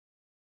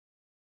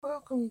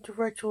Welcome to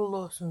Rachel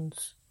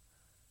Lawson's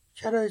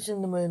Shadows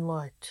in the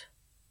Moonlight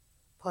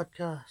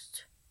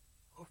podcast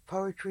of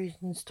poetry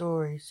and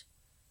stories.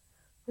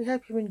 We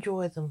hope you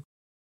enjoy them.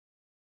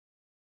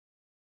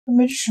 The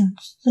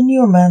Magicians, the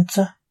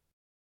Neuromancer.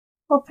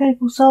 What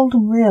people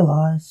seldom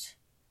realise.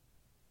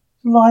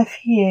 Life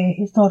here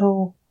is not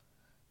all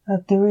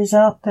that there is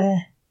out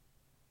there.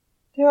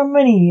 There are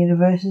many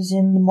universes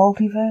in the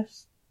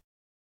multiverse,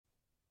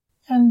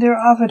 and there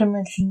are other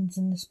dimensions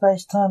in the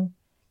space-time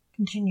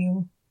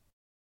continuum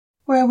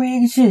where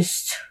we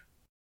exist,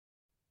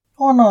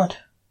 or not.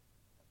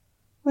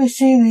 We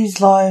see these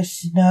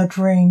lives in our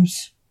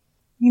dreams.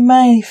 You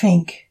may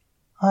think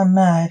I'm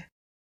mad,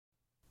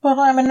 but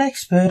I'm an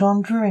expert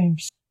on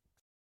dreams.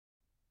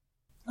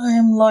 I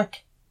am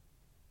like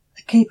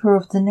the keeper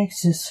of the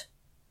Nexus.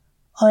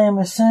 I am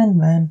a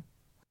Sandman.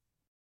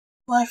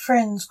 My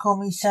friends call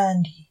me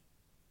Sandy,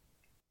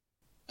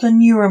 the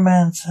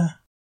Neuromancer.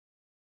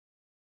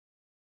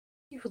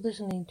 Thank you for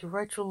listening to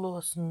Rachel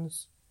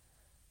Lawson's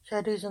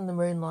Shadows in the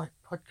Moonlight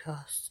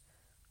podcast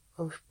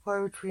of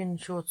poetry and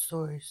short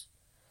stories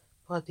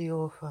by the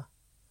author.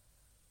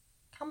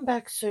 Come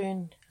back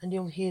soon and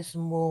you'll hear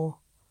some more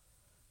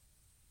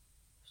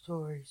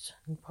stories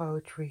and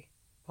poetry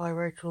by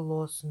Rachel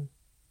Lawson.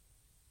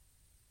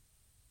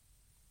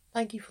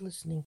 Thank you for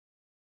listening.